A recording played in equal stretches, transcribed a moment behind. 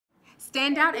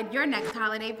Stand out at your next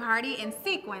holiday party in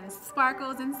sequins,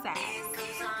 sparkles, and sass.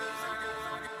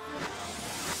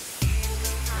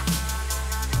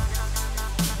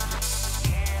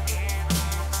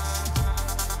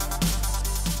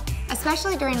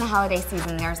 Especially during the holiday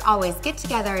season, there's always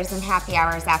get-togethers and happy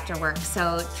hours after work,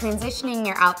 so transitioning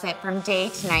your outfit from day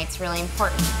to night is really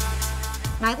important.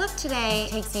 My look today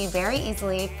takes you very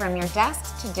easily from your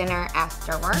desk to dinner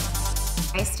after work.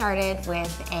 I started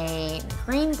with a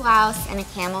green blouse and a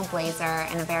camel blazer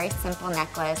and a very simple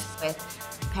necklace with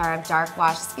a pair of dark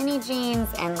wash skinny jeans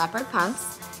and leopard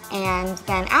pumps. And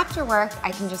then after work,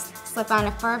 I can just slip on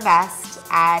a fur vest,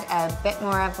 add a bit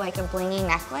more of like a blingy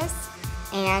necklace,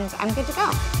 and I'm good to go.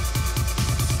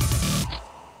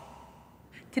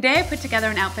 Today I put together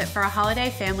an outfit for a holiday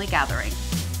family gathering.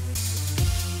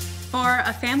 For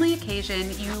a family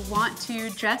occasion, you want to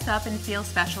dress up and feel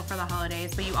special for the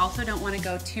holidays, but you also don't want to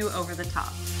go too over the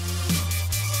top.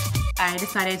 I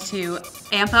decided to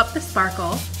amp up the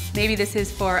sparkle. Maybe this is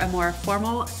for a more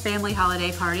formal family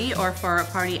holiday party or for a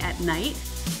party at night.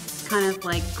 Kind of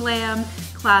like glam,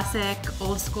 classic,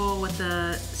 old school with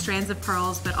the strands of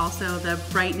pearls, but also the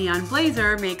bright neon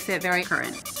blazer makes it very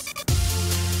current.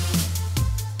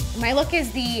 My look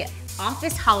is the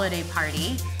office holiday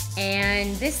party,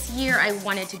 and this year I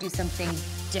wanted to do something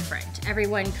different.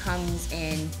 Everyone comes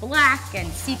in black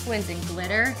and sequins and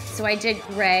glitter, so I did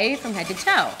gray from head to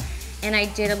toe. And I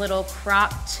did a little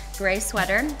cropped gray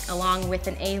sweater along with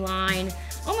an A-line,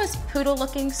 almost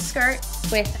poodle-looking skirt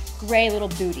with gray little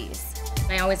booties.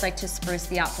 I always like to spruce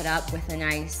the outfit up with a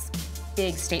nice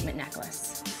big statement necklace.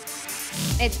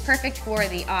 It's perfect for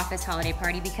the office holiday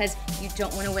party because you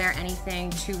don't want to wear anything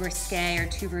too risque or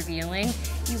too revealing.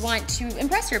 You want to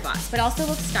impress your boss, but also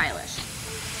look stylish.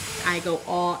 I go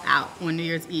all out on New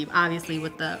Year's Eve, obviously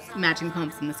with the matching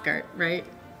pumps and the skirt, right?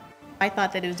 I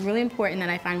thought that it was really important that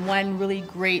I find one really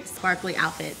great sparkly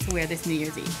outfit to wear this New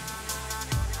Year's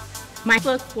Eve. My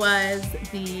look was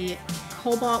the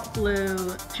cobalt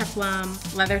blue peplum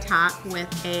leather top with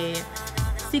a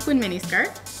sequin mini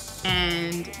skirt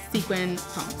and sequin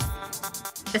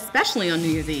pumps. Especially on New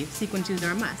Year's Eve, sequin shoes are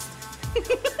a must.